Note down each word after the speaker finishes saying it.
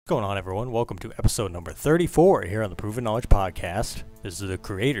going on, everyone? Welcome to episode number 34 here on the Proven Knowledge Podcast. This is the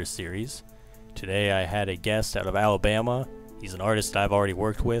Creator Series. Today I had a guest out of Alabama. He's an artist I've already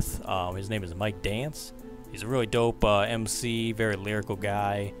worked with. His name is Mike Dantz. He's a really dope MC, very lyrical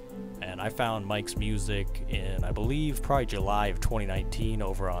guy. And I found Mike's music in, I believe, probably July of 2019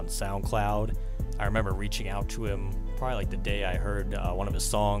 over on SoundCloud. I remember reaching out to him probably like the day I heard one of his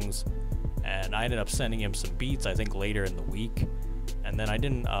songs. And I ended up sending him some beats, I think, later in the week. And then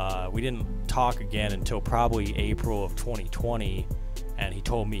we didn't talk again until probably April of 2020, and he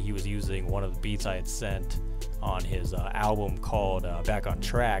told me he was using one of the beats I had sent on his album called Back on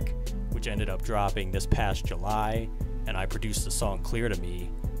Track, which ended up dropping this past July, and I produced the song Clear to Me.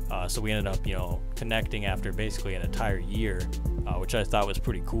 So we ended up, connecting after basically an entire year, which I thought was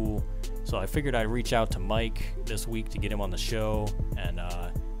pretty cool. So I figured I'd reach out to Mike this week to get him on the show, and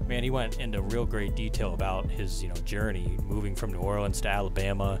man, he went into real great detail about his, journey moving from New Orleans to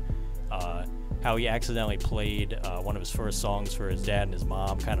Alabama, how he accidentally played one of his first songs for his dad and his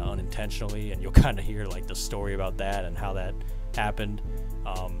mom kind of unintentionally, and you'll kind of hear like the story about that and how that happened.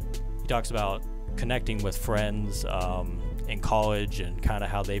 He talks about connecting with friends in college and kind of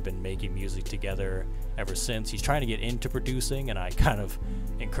how they've been making music together ever since. He's trying to get into producing, and I kind of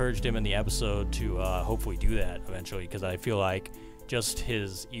encouraged him in the episode to hopefully do that eventually, because I feel like just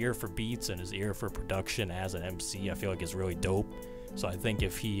his ear for beats and his ear for production as an MC, I feel like is really dope. So I think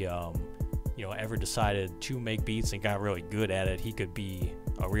if he, ever decided to make beats and got really good at it, he could be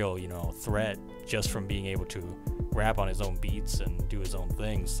a real, threat just from being able to rap on his own beats and do his own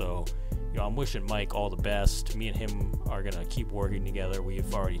thing. So, I'm wishing Mike all the best. Me and him are going to keep working together.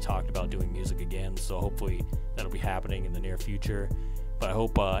 We've already talked about doing music again, so hopefully that'll be happening in the near future. But I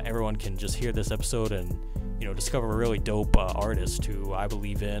hope everyone can just hear this episode and discover a really dope artist who I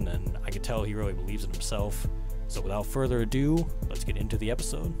believe in, and I can tell he really believes in himself. So without further ado, let's get into the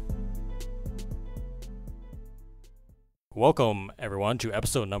episode. Welcome, everyone, to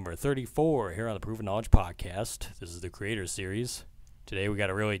episode number 34 here on the Proven Knowledge Podcast. This is the Creator Series. Today we got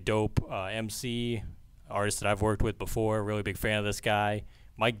a really dope MC, artist that I've worked with before. Really big fan of this guy.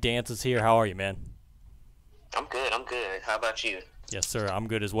 Mike Dantz is here. How are you, man? I'm good. How about you? Yes, sir. I'm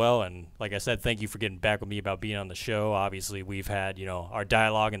good as well. And like I said, thank you for getting back with me about being on the show. Obviously, we've had, our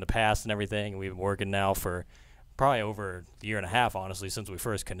dialogue in the past and everything, and we've been working now for probably over a year and a half, honestly, since we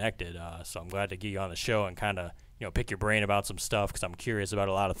first connected. So I'm glad to get you on the show and kind of, pick your brain about some stuff, because I'm curious about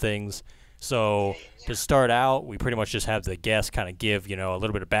a lot of things. So to start out, we pretty much just have the guests kind of give, a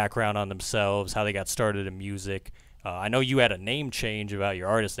little bit of background on themselves, how they got started in music. I know you had a name change about your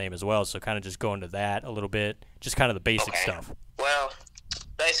artist name as well, so kind of just go into that a little bit, just kind of the basic stuff. Well,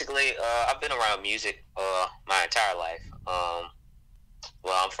 basically, I've been around music my entire life.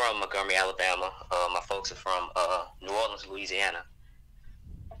 I'm from Montgomery, Alabama. My folks are from New Orleans, Louisiana,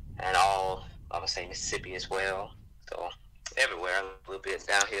 and I'm going to say Mississippi as well. So everywhere, a little bit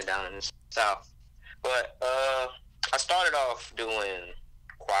down here, down in the South. But I started off doing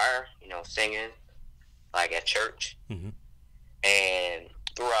choir, singing, like at church, and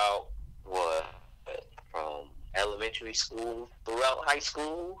throughout from elementary school throughout high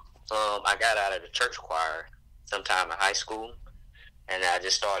school. I got out of the church choir sometime in high school, and I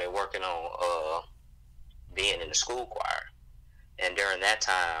just started working on being in the school choir. And during that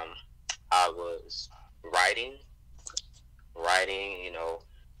time, I was writing.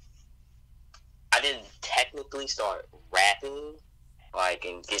 I didn't technically start rapping, and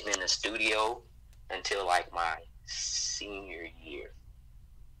getting in the studio until my senior year,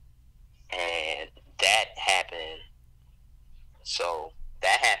 and that happened. So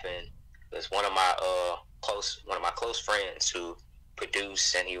that happened because one of my close friends who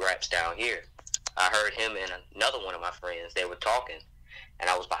produced and he raps down here, I heard him and another one of my friends, they were talking, and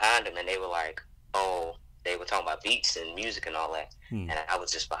I was behind them, and they were like, they were talking about beats and music and all that, and I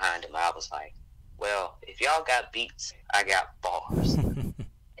was just behind them. I was like, well, if y'all got beats, I got bars. And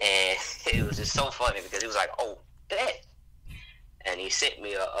it was just so funny because he was like, oh, bet. And he sent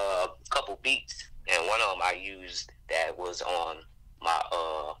me a couple beats, and one of them I used that was on my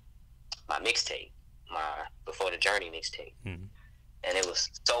my mixtape, my Before the Journey mixtape. And it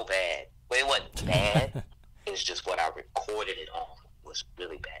was so bad. Well, it wasn't bad. It was just what I recorded it on was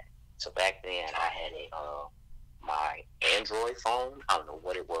really bad. So back then I had my Android phone. I don't know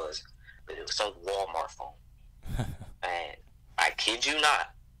what it was, but it was some Walmart phone. And I kid you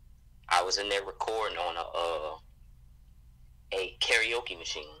not, I was in there recording on a karaoke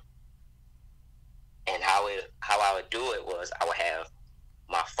machine. And how I would do it was I would have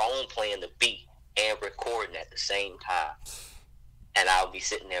my phone playing the beat and recording at the same time. And I would be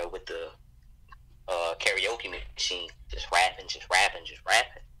sitting there with the karaoke machine, just rapping.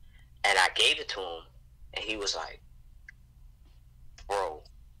 And I gave it to him, and he was like, "Bro,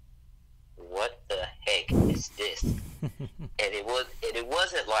 what the heck is this?" And it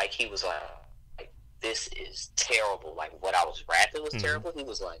wasn't like he was like, "This is terrible." Like what I was rapping was terrible. He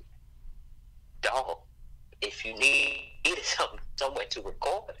was like, "Dog, if you needed somewhere to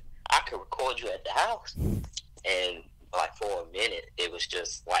record, I could record you at the house." And like for a minute, it was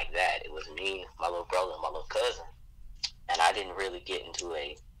just like that. It was me, my little brother, and my little cousin, and I didn't really get into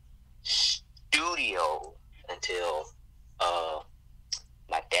a studio until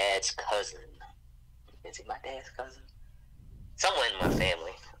my dad's cousin. Is he my dad's cousin? Someone in my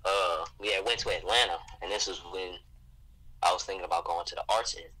family. We went to Atlanta, and this was when I was thinking about going to the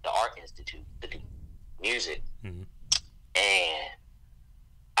art institute to do music. Mm-hmm. And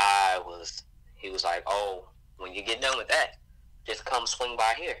he was like, "Oh, when you get done with that, just come swing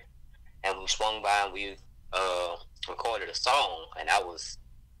by here." And we swung by and we recorded a song, and that was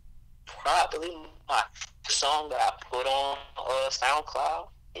probably my song that I put on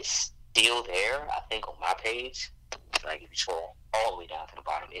SoundCloud. It's still there, I think, on my page. Like if you scroll all the way down to the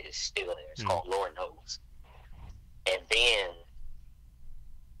bottom, it is still there. It's called Lord Knows. And then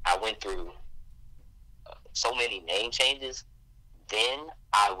I went through so many name changes. Then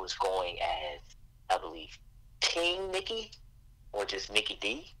I was going as, I believe, King Mickey or just Mickey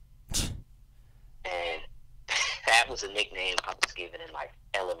D. And that was a nickname I was given in like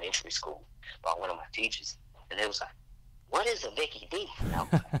elementary school by one of my teachers. And it was like, "What is a Mickey D?" And I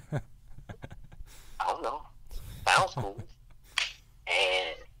was like, "I don't know. Sounds cool."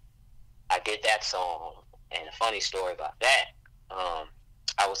 And I did that song. And a funny story about that, I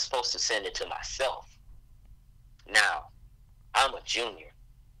was supposed to send it to myself. Now, I'm a junior,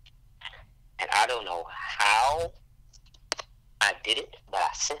 and I don't know how I did it, but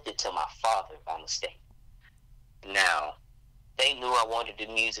I sent it to my father by mistake. Now, they knew I wanted to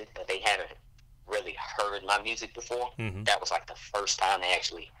do music, but they hadn't really heard my music before. Mm-hmm. That was like the first time they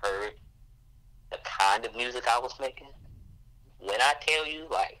actually heard the kind of music I was making. When I tell you,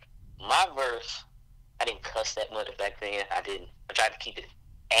 like, my verse, I didn't cuss that much back then. I tried to keep it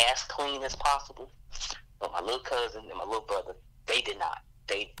as clean as possible. But my little cousin and my little brother, they did not.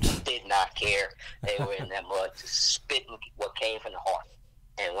 They did not care. They were in that mud just spitting what came from the heart.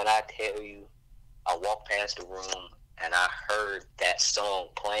 And when I tell you, I walked past the room and I heard that song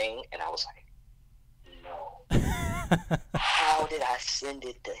playing, and I was like, "No. How did I send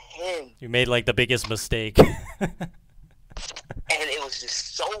it to him?" You made like the biggest mistake. And it was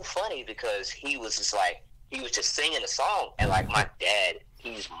just so funny because he was just singing the song, and like my dad,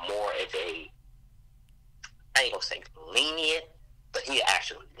 he's more of a, I ain't gonna say lenient, but he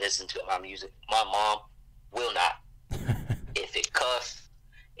actually listened to my music. My mom will not. If it cuss,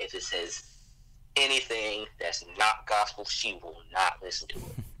 if it says anything that's not gospel, she will not listen to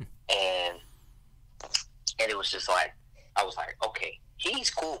it. And it was just like, I was like, okay, he's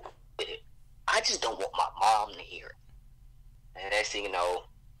cool with it. I just don't want my mom to hear it. And next thing you know,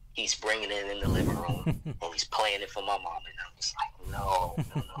 he's bringing it in the living room, and he's playing it for my mom, and I'm just like, no.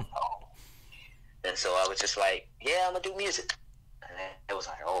 And so I was just like, "Yeah, I'm gonna do music." And it was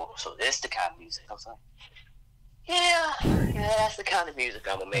like, "Oh, so this the kind of music?" I was like, yeah, that's the kind of music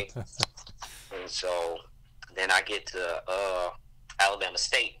I'm gonna make." And so then I get to Alabama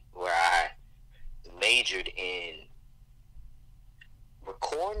State, where I majored in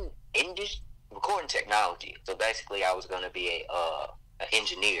recording technology. So basically, I was going to be an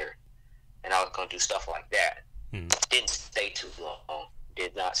engineer, and I was going to do stuff like that. Didn't stay too long.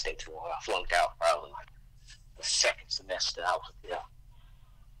 Did not stay too long. I flunked out probably like the second semester I was there.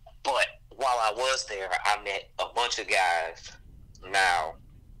 But while I was there, I met a bunch of guys. Now,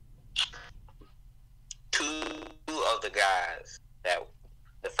 two of the guys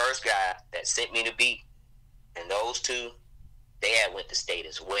the first guy that sent me the beat, and those two, they had went to state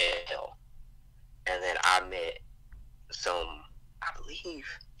as well. And then I met I believe,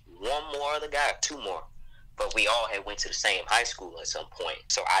 one more other guy, two more. But we all had went to the same high school at some point.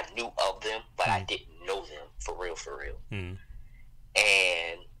 So I knew of them, but I didn't know them for real. And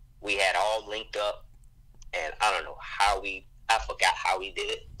we had all linked up, and I don't know I forgot how we did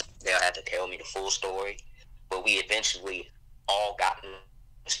it. They'll have to tell me the full story. But we eventually all got in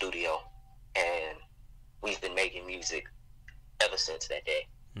the studio, and we've been making music ever since that day.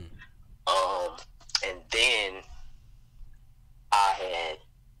 And then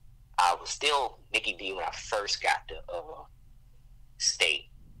I was still Mickey D when I first got to state,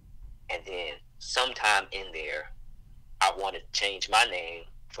 and then sometime in there, I wanted to change my name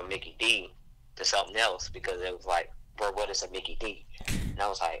from Mickey D to something else, because it was like, "Bro, what is a Mickey D?" And I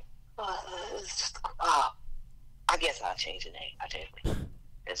was like, I guess I'll change the name. I changed it.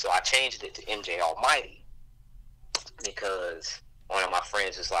 And so I changed it to MJ Almighty because one of my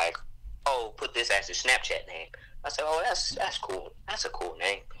friends was like, "Oh, put this as your Snapchat name." I said, "Oh, that's cool. That's a cool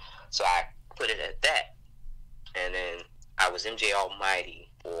name." So I put it at that, and then I was MJ Almighty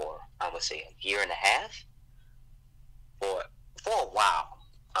for, I'm gonna say, a year and a half, for a while,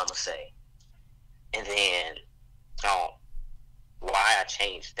 I'm gonna say. And then, why I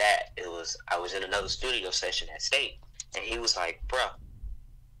changed that, I was in another studio session at State, and he was like, "Bruh,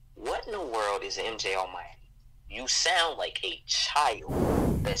 what in the world is MJ Almighty? You sound like a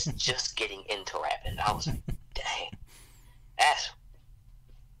child that's just getting into rapping." I was like, "Dang, that's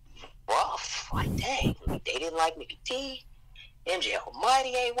rough." Like, dang, they didn't like Mickey T. MJ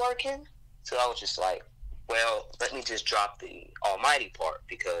Almighty ain't working. So I was just like, well, let me just drop the Almighty part,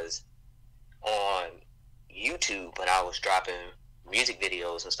 because on YouTube, when I was dropping music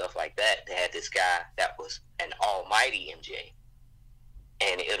videos and stuff like that, they had this guy that was an Almighty MJ.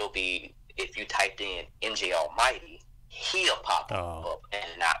 And it'll be, if you typed in MJ Almighty, he'll pop up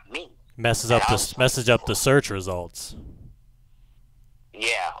and not me. Messes up the search results.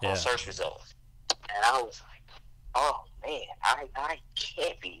 Yeah, on search results. And I was like, oh man, I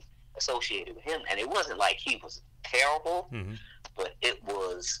can't be associated with him. And it wasn't like he was terrible, but it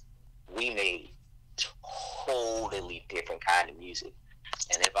was, we made totally different kind of music.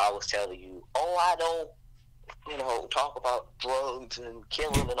 And if I was telling you, oh, I don't, talk about drugs and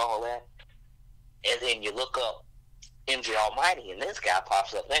killing and all that, and then you look up MJ Almighty and this guy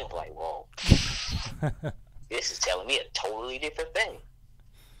pops up, they're like, whoa, this is telling me a totally different thing.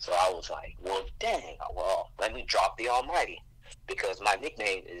 So I was like, well, dang, well, let me drop the Almighty, because my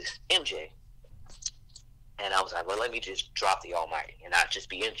nickname is MJ. And I was like, well, let me just drop the Almighty and not just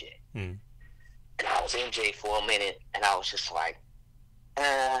be MJ. And I was MJ for a minute, and I was just like,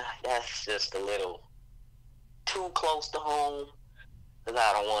 that's just a little too close to home, because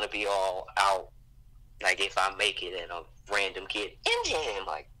I don't want to be all out. Like, if I make it and a random kid, MJ, I'm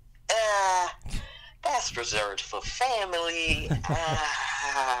like, that's reserved for family.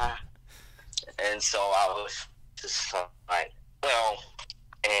 And so I was just like, well,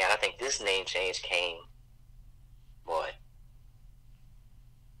 and I think this name change came,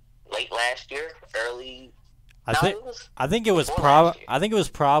 late last year, early. I think it was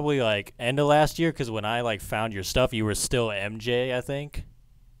probably like end of last year, because when I found your stuff, you were still MJ, I think.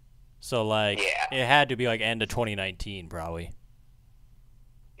 So it had to be like end of 2019 probably.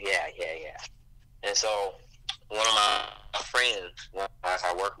 Yeah. And so one of my friends, one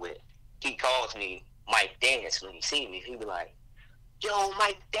I work with, he calls me Mike Dantz when he sees me. He be like, "Yo,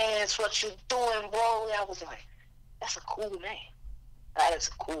 Mike Dantz, what you doing, bro?" And I was like, that's a cool name. That is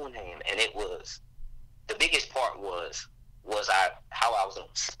a cool name. And it was, the biggest part was how I was going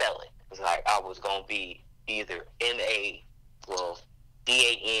to spell it. It was like I was going to be either DANZZ,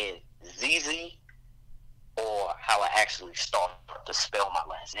 or how I actually start to spell my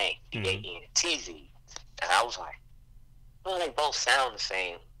last name, DANTZ. And I was like, well, they both sound the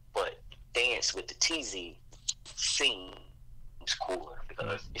same, but Dance with the TZ seems cooler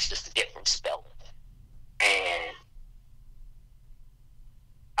because it's just a different spelling. And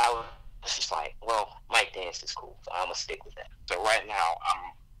I was just like, well, Mike Dantz is cool, so I'm going to stick with that. So right now,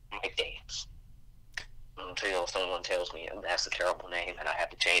 I'm Mike Dantz. Until someone tells me that's a terrible name and I have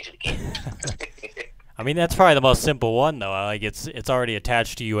to change it again. I mean, that's probably the most simple one, though. Like, it's already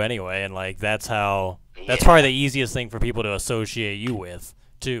attached to you anyway, and that's probably the easiest thing for people to associate you with,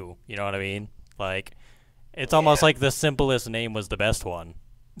 too. You know what I mean? Like, it's almost like the simplest name was the best one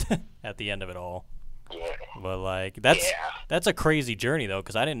at the end of it all. Yeah. But that's a crazy journey, though,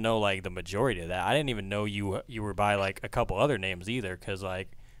 because I didn't know the majority of that. I didn't even know you were by a couple other names either, because like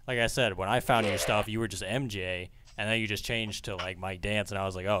I said, when I found your stuff, you were just MJ, and then you just changed to Mike Dantz, and I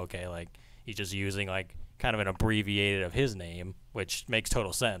was like, oh, okay, he's just using kind of an abbreviated of his name, which makes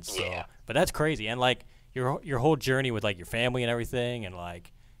total sense. So, but that's crazy, and your whole journey with your family and everything, and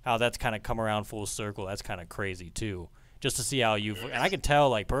how that's kind of come around full circle. That's kind of crazy too, just to see how and I can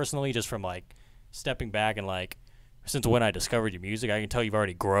tell personally just from stepping back and since when I discovered your music, I can tell you've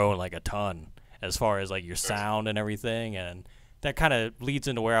already grown a ton as far as your sound and everything, and that kind of leads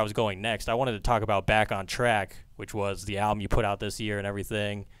into where I was going next. I wanted to talk about Back on Track, which was the album you put out this year and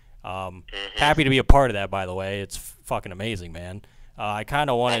everything. Happy to be a part of that, by the way. It's fucking amazing, man. I kind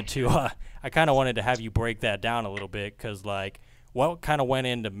of wanted to have you break that down a little bit, because what kind of went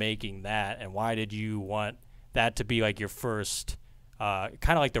into making that, and why did you want that to be your first kind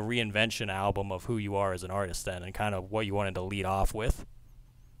of the reinvention album of who you are as an artist then, and kind of what you wanted to lead off with?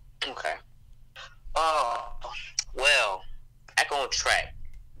 Okay. Well, Back on Track,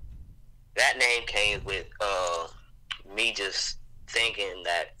 that name came with me just thinking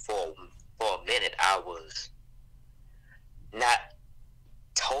that for a minute, I was not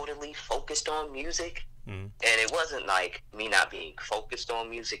totally focused on music. And it wasn't like me not being focused on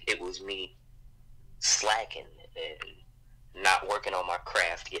music. It was me slacking and not working on my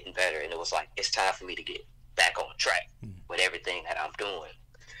craft, getting better. And it was like, it's time for me to get back on track with everything that I'm doing.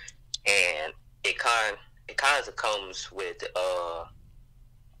 And it kind of comes with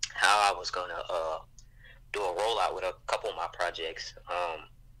how I was gonna do a rollout with a couple of my projects.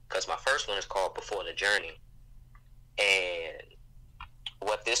 Because my first one is called Before the Journey, and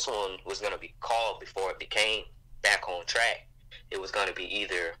what this one was going to be called before it became Back on Track, it was going to be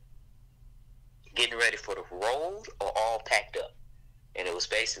either Getting Ready for the Road or All Packed Up. And it was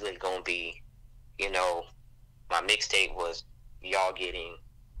basically going to be, you know, my mixtape was y'all getting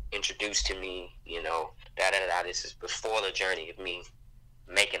introduced to me, you know, this is before the journey of me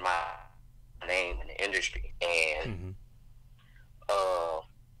making my name in the industry. And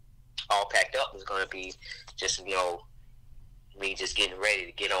All Packed Up was going to be just, you know, me just getting ready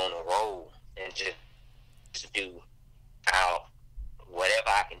to get on the road and just do whatever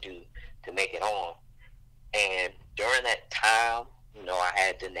I can do to make it on. And during that time, you know, I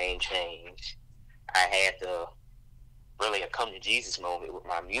had the name change. I had really a come to Jesus moment with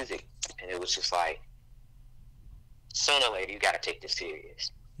my music, and it was just like, sooner or later you got to take this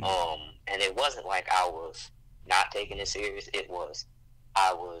serious. And it wasn't like I was not taking it serious. It was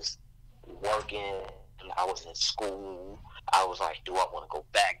I was working, I was in school. I was like, do I want to go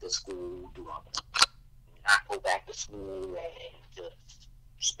back to school? Do I not go back to school and just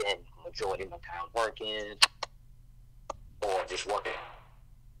spend the majority of my time working, or just working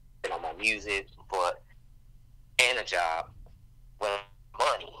on my music, and a job with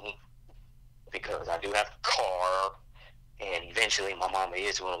money, because I do have a car, and eventually my mama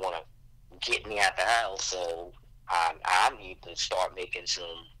is going to want to get me out the house, so I need to start making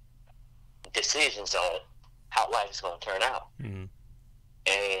some decisions on how life is going to turn out. And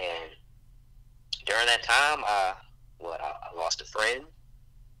during that time, I lost a friend,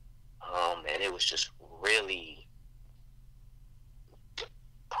 and it was just really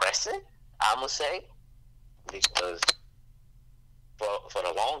depressing, I'm gonna say, because for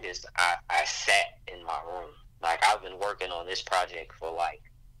the longest, I sat in my room. Like, I've been working on this project for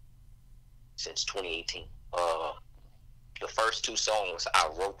since 2018. The first two songs I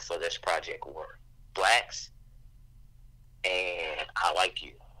wrote for this project were Blacks and I Like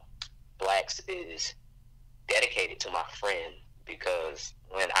You. Blacks is dedicated to my friend, because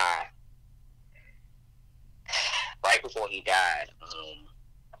right before he died,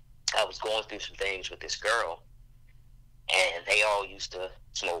 I was going through some things with this girl, and they all used to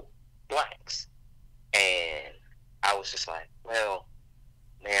smoke blacks. And I was just like, well,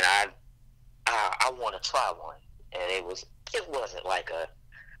 man, I want to try one. And it wasn't like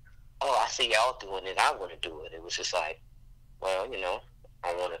I see y'all doing it, I want to do it. It was just like, well, you know,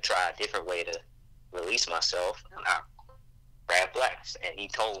 I want to try a different way to release myself. And I grabbed blacks. And he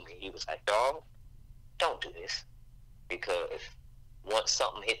told me, he was like, dog, don't do this. Because once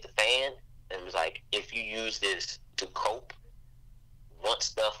something hit the fan, and it was like, if you use this to cope, once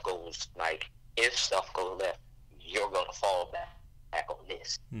stuff goes, if stuff goes left, you're going to fall back on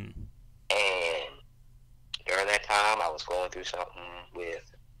this. And during that time, I was going through something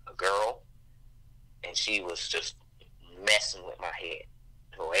with a girl, and she was just messing with my head.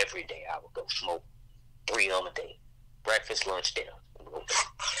 So every day I would go smoke 3 on a day. Breakfast, lunch, dinner.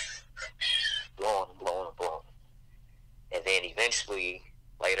 Blowing. And then eventually,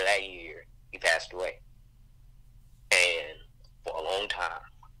 later that year, he passed away. And for a long time,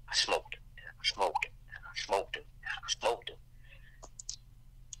 I smoked him, and I smoked him, and I smoked him, and I smoked him.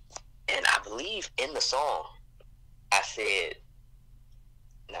 And I believe in the song, I said,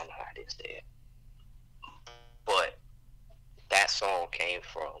 no, I didn't say it. But that song came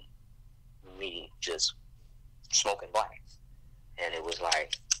from me just smoking blacks. And it was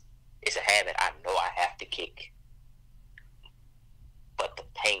like, it's a habit I know I have to kick. But the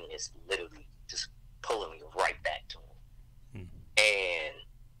pain is literally just pulling me right back to him. And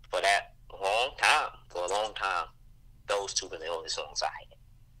for a long time, those two were the only songs I had.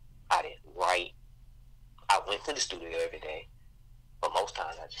 I didn't write. I went to the studio every day, but most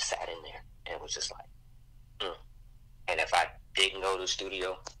times I just sat in there and was just like, And if I didn't go to the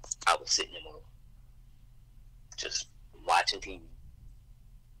studio, I would sit in the room, just watching TV,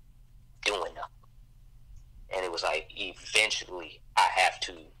 doing nothing. And it was like, eventually, I have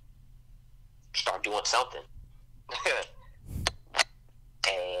to start doing something.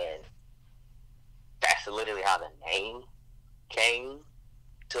 And that's literally how the name came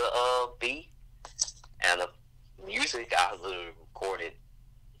to be. And the music I literally recorded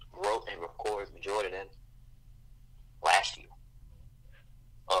recorded in last year.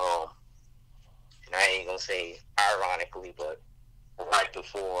 And I ain't gonna say ironically, but right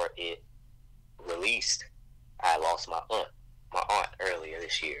before it released, I lost my aunt earlier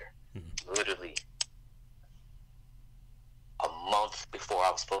this year. Literally a month before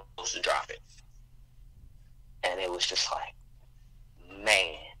I was supposed to drop it. And it was just like,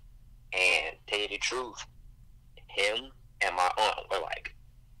 man. And tell you the truth, him and my aunt were like,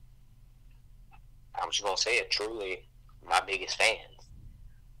 I'm just gonna say it, truly my biggest fans.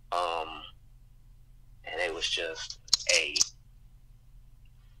 And it was just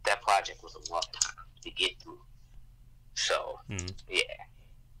that project was a lot to get through. So yeah,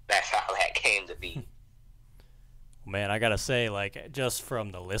 that's how that came to be. Man, I gotta say, like, just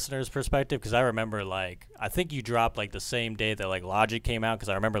from the listener's perspective, because I remember, like, I think you dropped, like, the same day that, like, Logic came out, because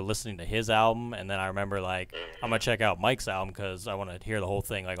I remember listening to his album, and then I remember, like, I'm gonna check out Mike's album, because I want to hear the whole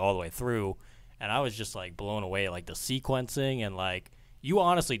thing, like, all the way through, and I was just, like, blown away, like, the sequencing, and, like, you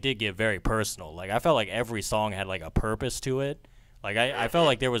honestly did get very personal. Like, I felt like every song had, like, a purpose to it. Like, I felt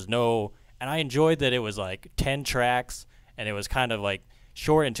like there was no, and I enjoyed that it was, like, 10 tracks, and it was kind of, like,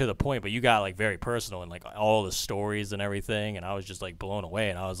 short and to the point, but you got, like, very personal and, like, all the stories and everything, and I was just, like, blown away,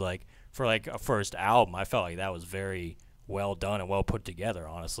 and I was, like, for, like, a first album, I felt like that was very well done and well put together,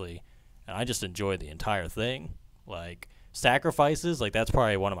 honestly, and I just enjoyed the entire thing. Like, Sacrifices, like, that's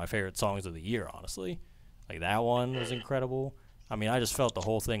probably one of my favorite songs of the year, honestly. Like, that one was incredible. I mean, I just felt the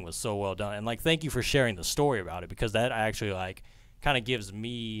whole thing was so well done, and, like, thank you for sharing the story about it, because that actually, like, kind of gives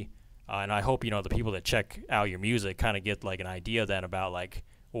me, and I hope, you know, the people that check out your music kind of get, like, an idea then about, like,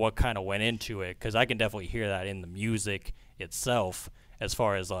 what kind of went into it, because I can definitely hear that in the music itself as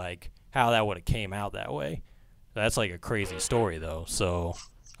far as, like, how that would have came out that way. That's, like, a crazy story, though. So,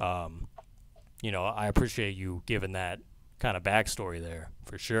 you know, I appreciate you giving that kind of backstory there,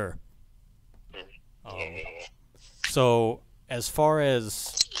 for sure. So, as far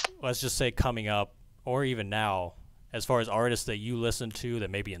as, let's just say coming up, or even now, as far as artists that you listen to that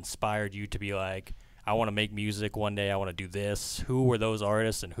maybe inspired you to be like, I want to make music one day, I want to do this, who were those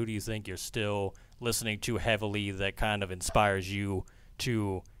artists, and who do you think you're still listening to heavily that kind of inspires you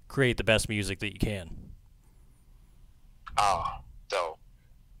to create the best music that you can? So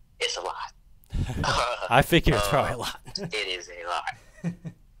it's a lot. I figure it's probably a lot. It is a lot.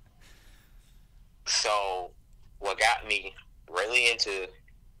 So what got me really into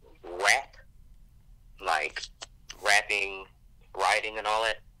rap, like rapping, writing, and all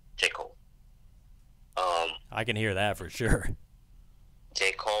that, J. Cole. I can hear that for sure.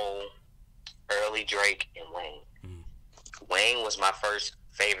 J. Cole, early Drake, and Wayne. Wayne was my first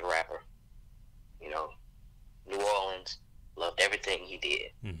favorite rapper. You know, New Orleans, loved everything he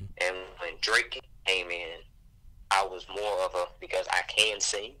did. And when Drake came in, I was more of a, because I can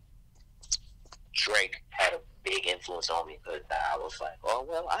sing, Drake had a big influence on me, because I was like, oh,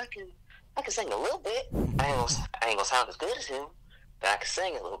 well, I can sing a little bit. I ain't gonna sound as good as him, but I can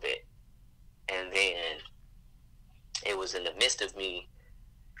sing a little bit. And then it was in the midst of me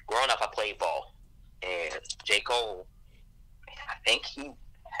growing up. I played ball, and J. Cole, I think he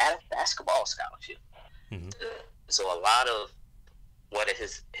had a basketball scholarship. So a lot of what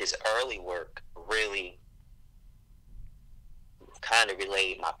his early work really kind of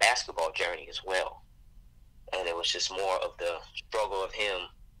relayed my basketball journey as well. And it was just more of the struggle of him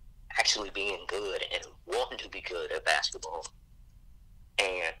actually being good and wanting to be good at basketball,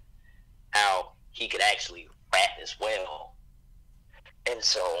 and how he could actually rap as well. And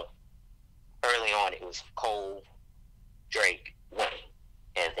so early on it was Cole, Drake, Wayne,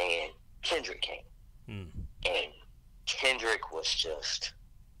 and then Kendrick came. And Kendrick was just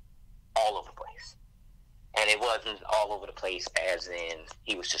all over the place. And it wasn't all over the place as in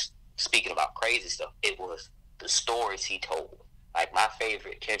he was just speaking about crazy stuff. It was the stories he told. Like, my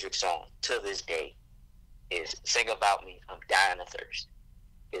favorite Kendrick song to this day is Sing About Me, I'm Dying of Thirst.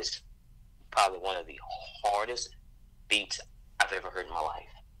 It's probably one of the hardest beats I've ever heard in my life.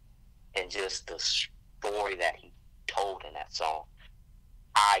 And just the story that he told in that song,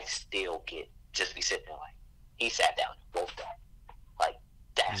 I still get, just be sitting there like, he sat down and wrote that. Like,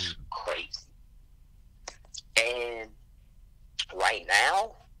 that's crazy. And right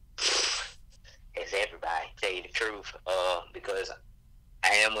now, it's everybody, tell you the truth, because I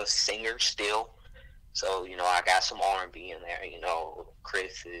am a singer still. So, you know, I got some R&B in there, you know,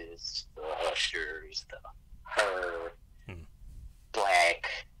 Chris's, the Ushers, the Her, Black,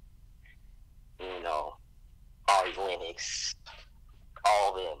 you know, Ari Lennox,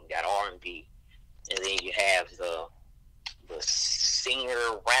 all of them got R&B. And then you have the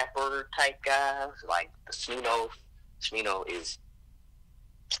singer, rapper type guys, like the Smino. Smino is,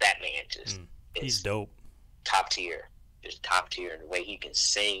 that man just He's is dope. top tier. Just top tier. And the way he can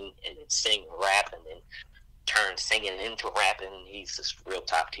sing and then sing rap and then turn singing into rapping, he's just real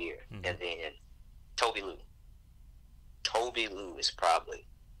top tier. Mm-hmm. And then Toby Lou. Toby Lou is probably,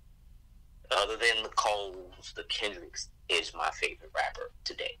 other than the Coles, the Kendricks, is my favorite rapper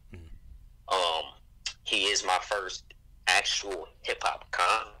today. Mm-hmm. He is my first actual hip hop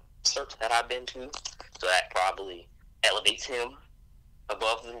concert that I've been to, so that probably elevates him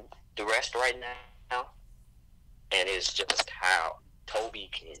above the rest right now. And it's just how Toby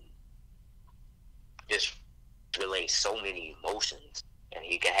can just relay so many emotions, and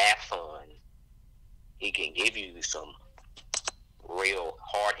he can have fun. He can give you some real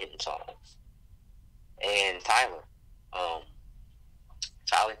hard hitting songs. And Tyler,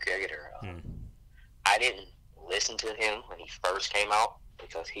 Creator, I didn't listen to him when he first came out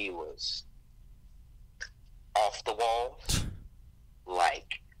because he was off the wall.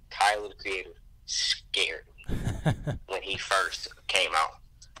 Like, Tyler the Creator scared me when he first came out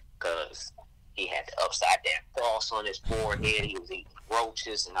because he had the upside down cross on his forehead. He was eating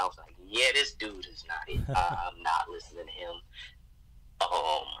roaches, and I was like, yeah, this dude is not it. I'm not listening to him.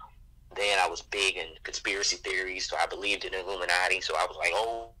 Then I was big in conspiracy theories, so I believed in Illuminati, so I was like,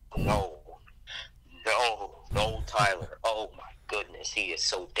 oh, no, Tyler. Oh, my goodness, he is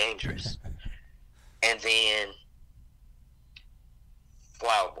so dangerous. And then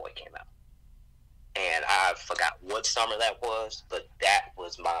Flower Boy came out. And I forgot what summer that was, but that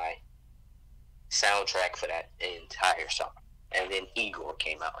was my soundtrack for that entire summer. And then Igor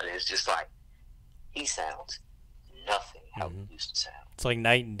came out, and it's just like, he sounds nothing how he used to sound. It's like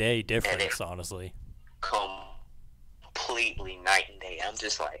night and day difference, honestly. Completely night and day. I'm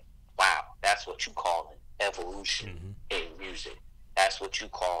just like, wow, that's what you call an evolution in music. That's what you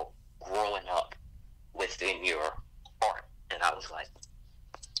call growing up within your art. And I was like,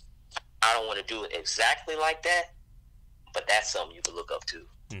 I don't want to do it exactly like that, but that's something you can look up to.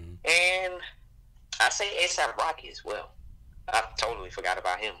 And I say A$AP Rocky as well. I totally forgot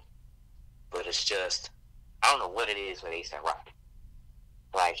about him. But it's just, I don't know what it is with A$AP Rocky.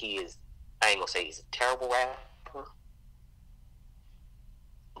 Like, he is, I ain't gonna say he's a terrible rapper,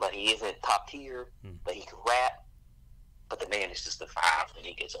 but he isn't top tier, but he can rap. But the man is just a vibe when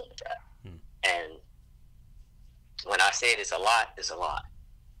he gets on the track. And when I say it's a lot, it's a lot.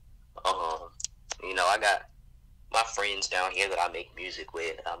 You know, I got my friends down here that I make music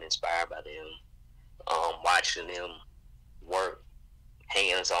with. I'm inspired by them. Watching them work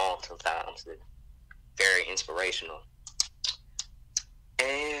hands-on sometimes. They're very inspirational.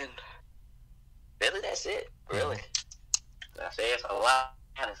 And really, that's it. Really. I say it's a lot.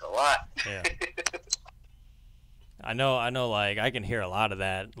 It's a lot. Yeah. I know, like, I can hear a lot of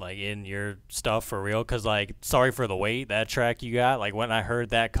that, like, in your stuff for real, because, like, Sorry for the Wait, that track you got, like, when I heard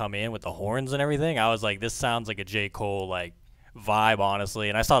that come in with the horns and everything, I was like, this sounds like a J. Cole, like, vibe, honestly,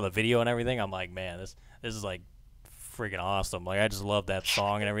 and I saw the video and everything, I'm like, man, this is, like, freaking awesome. Like, I just love that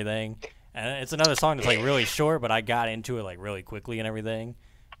song and everything, and it's another song that's, like, really short, but I got into it, like, really quickly and everything,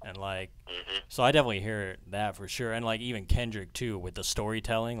 and, like, so I definitely hear that for sure, and, like, even Kendrick, too, with the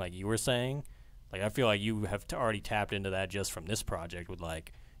storytelling, like you were saying. Like, I feel like you have already tapped into that just from this project with,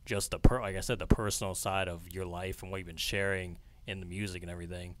 like, just like I said, the personal side of your life and what you've been sharing in the music and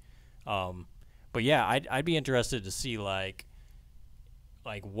everything. But, yeah, I'd be interested to see, like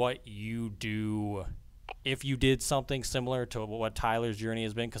what you do if you did something similar to what Tyler's journey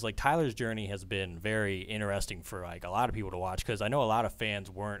has been. Because, like, Tyler's journey has been very interesting for, like, a lot of people to watch. Because I know a lot of fans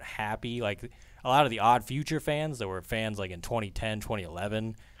weren't happy. Like, a lot of the Odd Future fans that were fans, like, in 2010,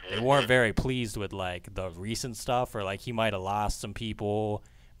 2011, they weren't very pleased with, like, the recent stuff, or, like, he might have lost some people,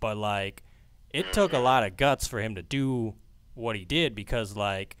 but, like, it took a lot of guts for him to do what he did because,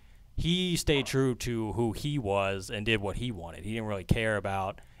 like, he stayed true to who he was and did what he wanted. He didn't really care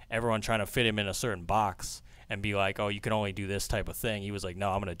about everyone trying to fit him in a certain box and be like, oh, you can only do this type of thing. He was like, no,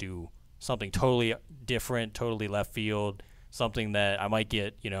 I'm going to do something totally different, totally left field, something that I might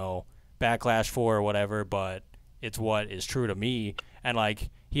get, you know, backlash for or whatever, but it's what is true to me. And, like,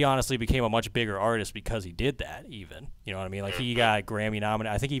 he honestly became a much bigger artist because he did that, even. You know what I mean? Like, he got Grammy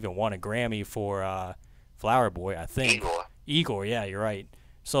nominated. I think he even won a Grammy for Flower Boy, I think. Igor, yeah, you're right.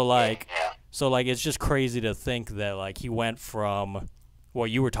 So, like, it's just crazy to think that, like, he went from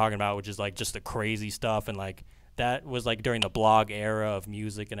what you were talking about, which is, like, just the crazy stuff, and, like, that was, like, during the blog era of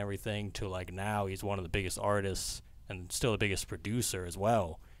music and everything, to, like, now he's one of the biggest artists and still the biggest producer as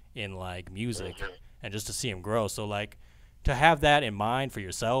well in, like, music, and just to see him grow. So, like, to have that in mind for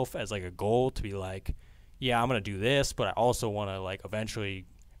yourself as, like, a goal to be like, yeah, I'm going to do this, but I also want to, like, eventually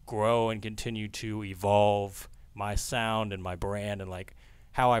grow and continue to evolve my sound and my brand and, like,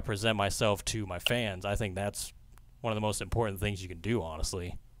 how I present myself to my fans. I think that's one of the most important things you can do,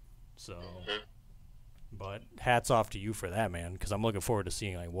 honestly. So, but hats off to you for that, man, because I'm looking forward to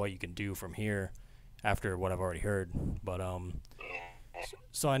seeing like what you can do from here after what I've already heard. But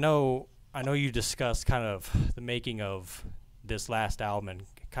so I know you discussed kind of the making of this last album and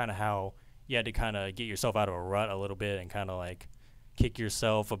kind of how you had to kind of get yourself out of a rut a little bit and kind of like kick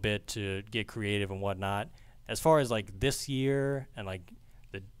yourself a bit to get creative and whatnot. As far as like this year and like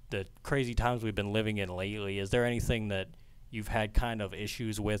the crazy times we've been living in lately, is there anything that you've had kind of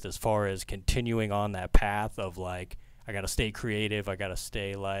issues with as far as continuing on that path of like, I got to stay creative, I got to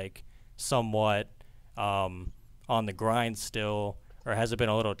stay like somewhat on the grind still, or has it been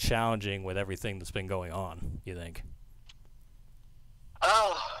a little challenging with everything that's been going on, you think?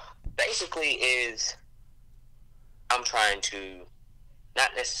 Basically is I'm trying to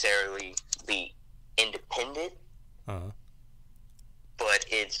not necessarily be independent, but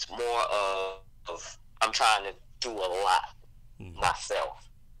it's more of I'm trying to do a lot myself.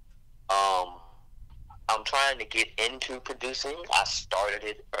 I'm trying to get into producing. I started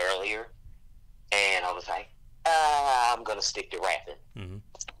it earlier, and I was like, I'm going to stick to rapping.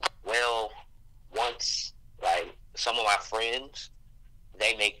 Well, once, like, some of my friends,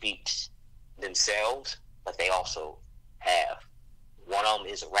 they make beats themselves, but they also have, one of them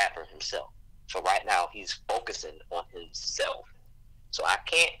is a rapper himself. So right now, he's focusing on himself. So I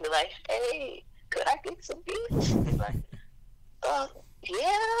can't be like, hey, could I get some beats? Like,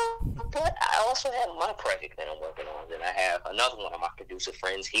 yeah, but I also have my project that I'm working on. Then I have another one of my producer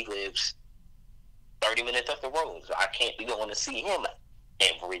friends. He lives 30 minutes up the road, so I can't be going to see him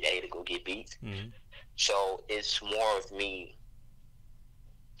every day to go get beats. So it's more of me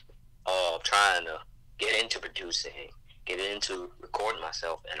trying to get into producing, get into recording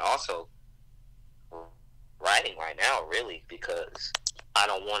myself, and also writing right now, really, because I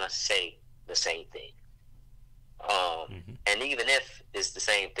don't want to say the same thing. And even if it's the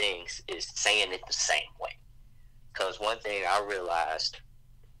same things, it's saying it the same way. Because one thing I realized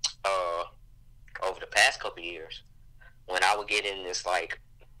over the past couple of years, when I would get in this like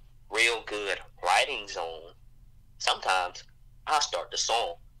real good writing zone, sometimes I'll start the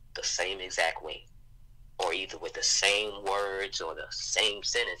song the same exact way, or either with the same words or the same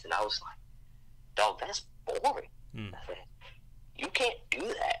sentence, and I was like, dog, that's boring. I said, you can't do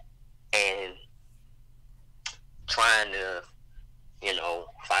that. And trying to,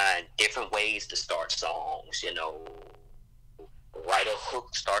 find different ways to start songs, write a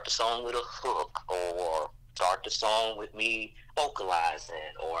hook, start the song with a hook, or start the song with me vocalizing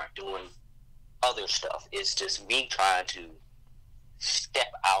or doing other stuff. It's just me trying to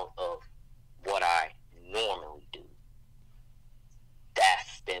step out of what I normally do.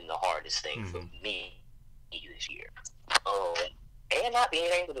 That's been the hardest thing for me this year. And not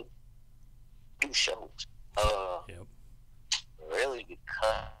being able to do shows. Really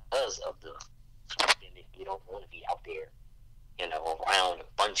because of the pandemic, you don't want to be out there, around a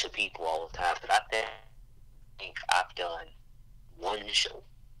bunch of people all the time. But I think I've done one show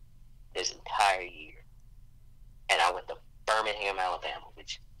this entire year, and I went to Birmingham, Alabama,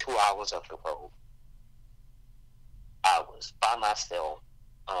 which is 2 hours up the road. I was by myself,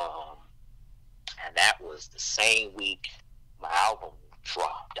 and that was the same week my album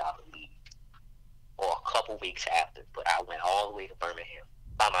dropped, I believe, or a couple weeks after. But I went all the way to Birmingham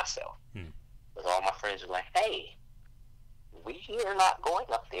by myself. Because all my friends were like, hey, we are not going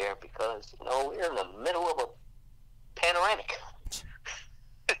up there because, we're in the middle of a panoramic.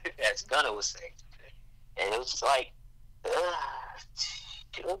 As Gunnar was saying. And it was just like,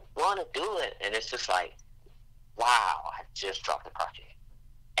 you don't want to do it. And it's just like, wow, I just dropped the project.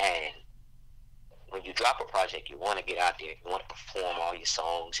 And when you drop a project, you want to get out there. You want to perform all your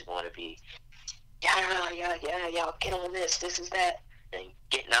songs. You want to be, yeah, get on this is that. And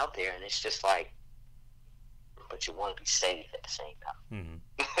getting out there, and it's just like, but you want to be safe at the same time.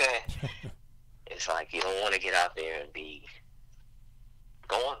 It's like you don't want to get out there and be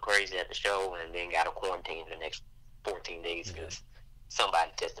going crazy at the show and then got to quarantine for the next 14 days because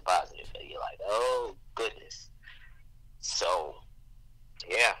somebody tested positive. And you're like, oh, goodness. So,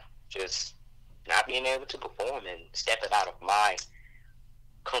 yeah, just not being able to perform and stepping out of my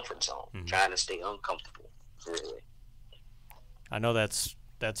comfort zone, trying to stay uncomfortable, really. I know that's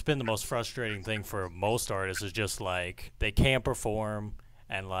been the most frustrating thing for most artists is just like they can't perform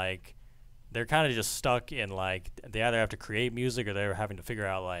and like they're kind of just stuck in like they either have to create music or they're having to figure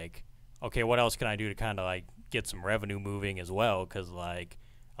out like, okay, what else can I do to kind of like get some revenue moving as well, because like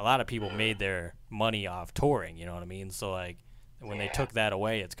a lot of people made their money off touring, you know what I mean? So like when they took that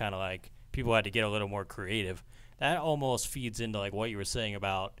away, it's kind of like people had to get a little more creative. that almost feeds into like what you were saying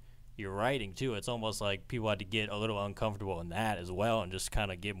about your writing too. It's almost like people had to get a little uncomfortable in that as well, and just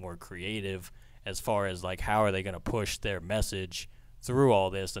kind of get more creative as far as like how are they going to push their message through all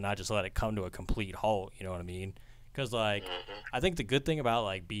this and not just let it come to a complete halt. You know what I mean? Because like I think the good thing about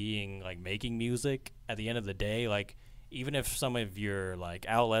like being like making music at the end of the day, like even if some of your like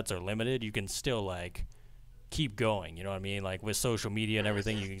outlets are limited, you can still like keep going. You know what I mean? Like with social media and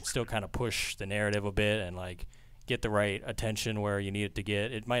everything, you can still kind of push the narrative a bit and like get the right attention where you need it to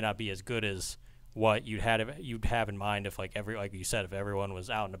get. It might not be as good as what you'd have in mind if like like you said, if everyone was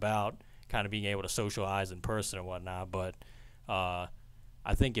out and about, kind of being able to socialize in person and whatnot. But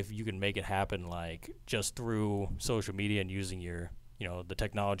I think if you can make it happen like just through social media and using your, you know, the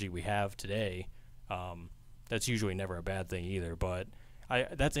technology we have today, that's usually never a bad thing either. But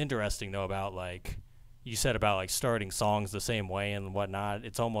that's interesting though about like you said about like starting songs the same way and whatnot.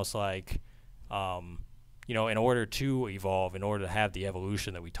 It's almost like you know, in order to evolve, in order to have the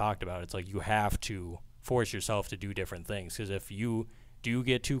evolution that we talked about, it's like you have to force yourself to do different things. Because if you do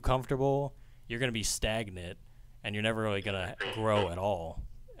get too comfortable, you're going to be stagnant and you're never really going to grow at all.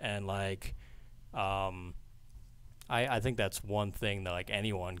 And like, I think that's one thing that like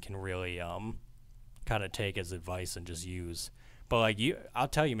anyone can really kind of take as advice and just use. But like I'll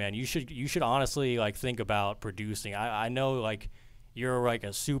tell you, man, you should honestly like think about producing. I know like you're like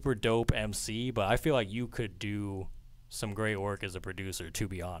a super dope MC, but I feel like you could do some great work as a producer, to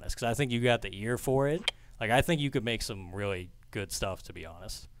be honest, because I think you got the ear for it. Like I think you could make some really good stuff, to be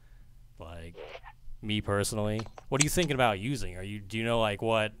honest. Like me personally, what are you thinking about using? Do you know like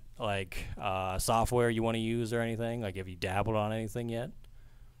what like software you want to use or anything? Like have you dabbled on anything yet?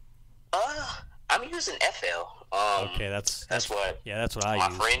 I'm using FL. Okay, that's what I my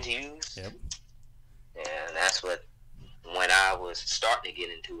use. friends use. Yep. And that's what, when I was starting to get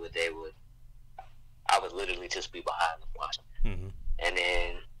into it, I would literally just be behind them watching. Mm-hmm. And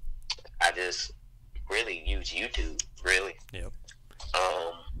then I just really use YouTube, really. Yep.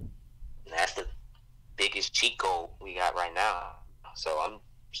 That's the biggest cheat code we got right now. So I'm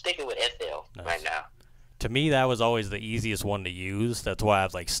sticking with FL right now. To me, that was always the easiest one to use. That's why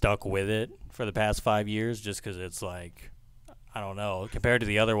I've like stuck with it for the past 5 years, just because it's like, I don't know, compared to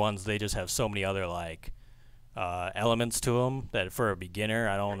the other ones, they just have so many other like elements to them that for a beginner,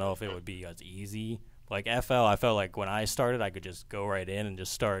 I don't know if it would be as easy. Like FL, I felt like when I started, I could just go right in and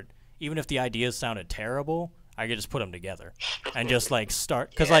just start. Even if the ideas sounded terrible, I could just put them together and just like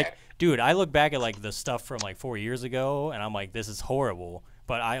start. Because like, dude, I look back at like the stuff from like 4 years ago, and I'm like, this is horrible.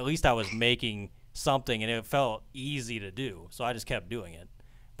 But at least I was making something, and it felt easy to do, so I just kept doing it.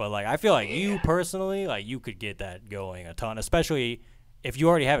 But like, I feel like you personally, like you could get that going a ton, especially if you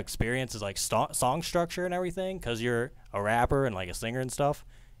already have experiences like song structure and everything, because you're a rapper and like a singer and stuff.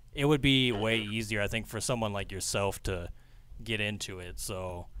 It would be way easier, I think, for someone like yourself to get into it.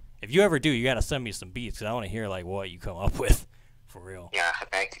 So if you ever do, you got to send me some beats, because I want to hear like what you come up with, for real. Yeah,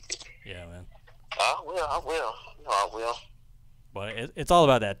 thank you. Yeah, man. I will. No, I will. But it's all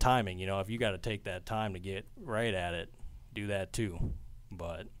about that timing, you know. If you got to take that time to get right at it, do that too.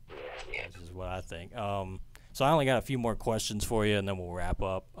 But this is what I think. So I only got a few more questions for you, and then we'll wrap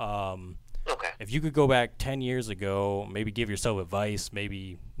up. Okay. If you could go back 10 years ago, maybe give yourself advice,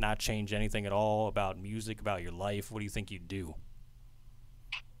 maybe not change anything at all about music, about your life, what do you think you'd do?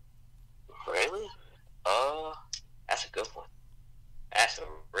 Really? That's a good one. That's a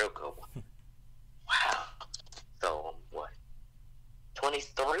real good one. Wow. So, what?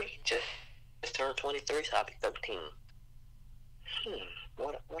 23? Just turned 23, so I'll be 13.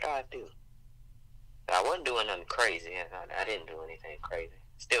 What do I do? I wasn't doing nothing crazy. I didn't do anything crazy.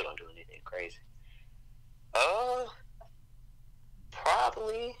 Still don't do anything crazy.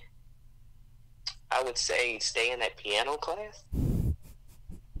 Probably, I would say stay in that piano class,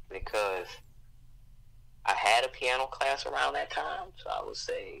 because I had a piano class around that time, so I would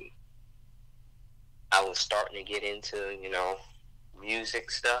say I was starting to get into, you know,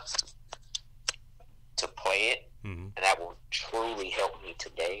 music stuff to play it, and that will truly help me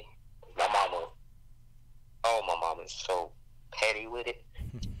today. My mama is so petty with it,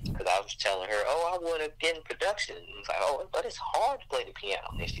 because I was telling her, I want to get in production. And it's like, but it's hard to play the piano.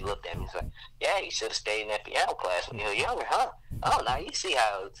 And then she looked at me and was like, yeah, you should have stayed in that piano class when you were younger, huh? Oh, now you see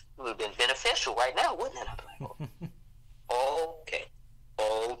how it would have been beneficial right now, wouldn't it? I'm like, okay.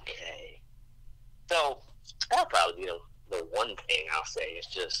 So that'll probably be the one thing I'll say is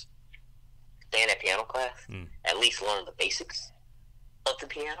just stay in that piano class, at least learn the basics of the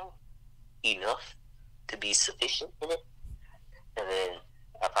piano enough to be sufficient in it, and then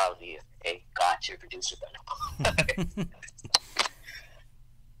I'll probably be a God-tier producer by now.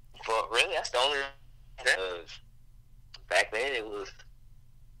 But really, that's the only thing. back then it was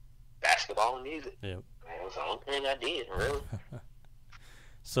basketball and music. Yep. That was the only thing I did, really.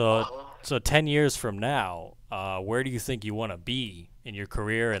 So 10 years from now, where do you think you want to be in your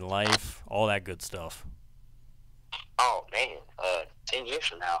career and life, all that good stuff? Oh, man. 10 years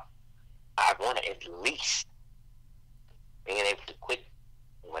from now, I want to at least being able to quit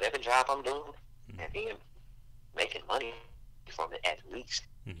whatever job I'm doing and making money from it at least.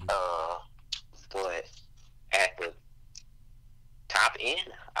 But at the top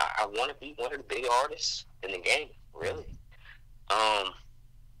end, I want to be one of the big artists in the game, really. I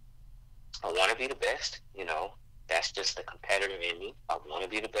want to be the best, you know. That's just the competitor in me. I want to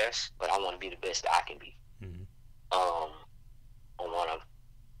be the best, but I want to be the best I can be. I want to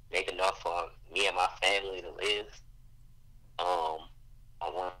make enough for me and my family to live. I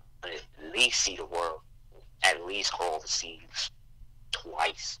want to at least see the world, at least overseas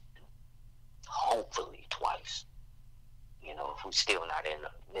twice, hopefully twice. You know, if we're still not in the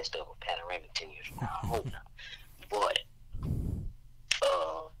midst of a panoramic 10 years from now, I hope not. But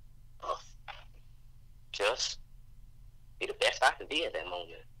just be the best I can be at that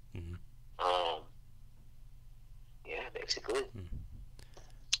moment. Yeah, basically.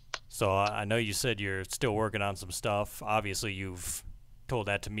 So I know you said you're still working on some stuff. Obviously, you've told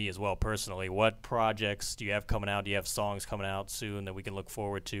that to me as well personally. What projects do you have coming out? Do you have songs coming out soon that we can look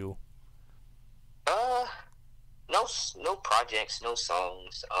forward to? No projects, no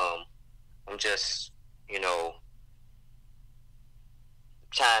songs. I'm just, you know,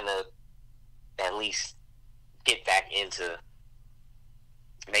 trying to at least get back into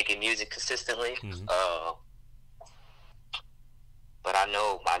making music consistently. But I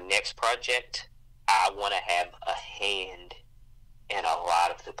know my next project, I want to have a hand in a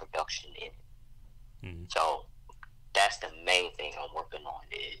lot of the production in it. So that's the main thing I'm working on,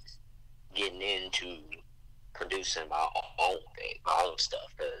 is getting into producing my own thing, my own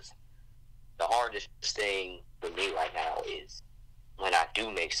stuff. Because the hardest thing for me right now is, when I do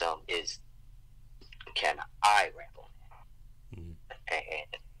make something, is can I rap on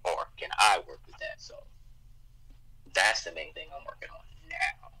it? Or can I work with that? So that's the main thing I'm working on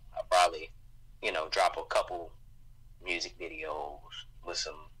now. I'll probably, you know, drop a couple music videos with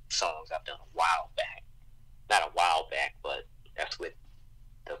some songs I've done a while back. Not a while back, but that's with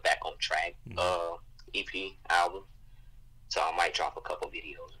the Back on Track EP album. So I might drop a couple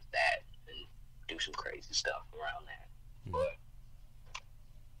videos of that and do some crazy stuff around that. But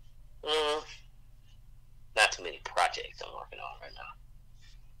not too many projects I'm working on right now.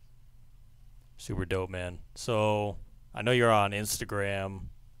 Super dope, man. So I know you're on Instagram.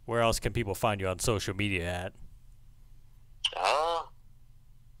 Where else can people find you on social media at? I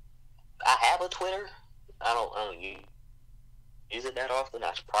have a Twitter. I don't use it that often.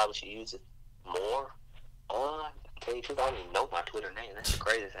 I probably should use it more. Tell you the truth, I don't even know my Twitter name. That's the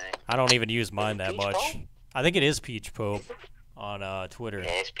crazy thing. I don't even use mine that much. Pope? I think it is Peach Pope on Twitter.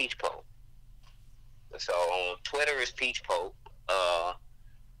 Yeah, it's Peach Pope. So on Twitter it's Peach Pope.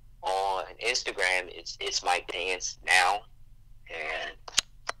 On Instagram it's Mike Dantz now. And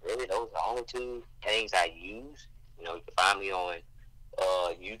really those are the only two things I use. You know, you can find me on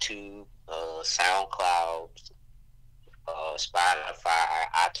YouTube, SoundCloud, Spotify,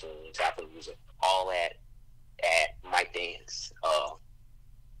 iTunes, Apple Music, all that at Mike Dantz.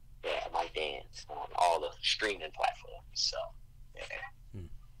 Yeah, Mike Dantz on all the streaming platforms. So, yeah.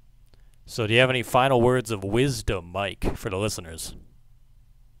 So do you have any final words of wisdom, Mike, for the listeners?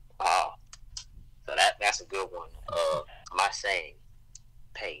 So that's a good one. My saying,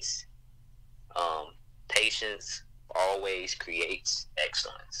 pace. Patience always creates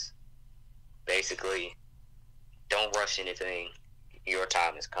excellence. Basically, don't rush anything. Your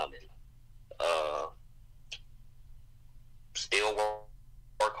time is coming. Still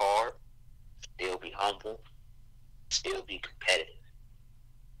work hard. Still be humble. Still be competitive.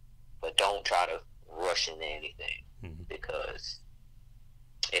 But don't try to rush into anything. Because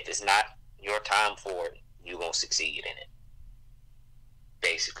if it's not your time for it, you won't succeed in it.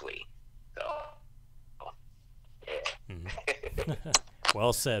 Basically. So, yeah.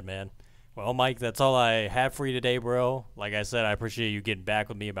 Well said, man. Well, Mike, that's all I have for you today, bro. Like I said, I appreciate you getting back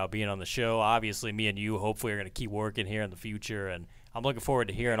with me about being on the show. Obviously, me and you hopefully are going to keep working here in the future, and I'm looking forward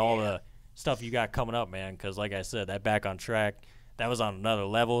to hearing all the stuff you got coming up, man, because like I said, that Back on Track, that was on another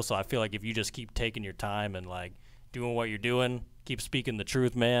level, so I feel like if you just keep taking your time and, like, doing what you're doing, keep speaking the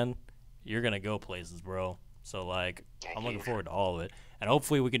truth, man, you're going to go places, bro. So, like, I'm looking forward to all of it. And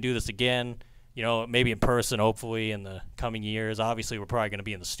hopefully we can do this again, you know, maybe in person, hopefully, in the coming years. Obviously, we're probably going to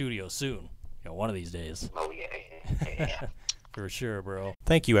be in the studio soon, you know, one of these days. Oh, yeah. For sure, bro.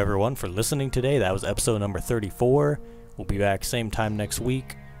 Thank you, everyone, for listening today. That was episode number 34 We'll be back same time next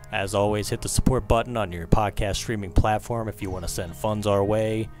week. As always, hit the support button on your podcast streaming platform if you want to send funds our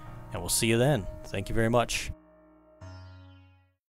way, and we'll see you then. Thank you very much.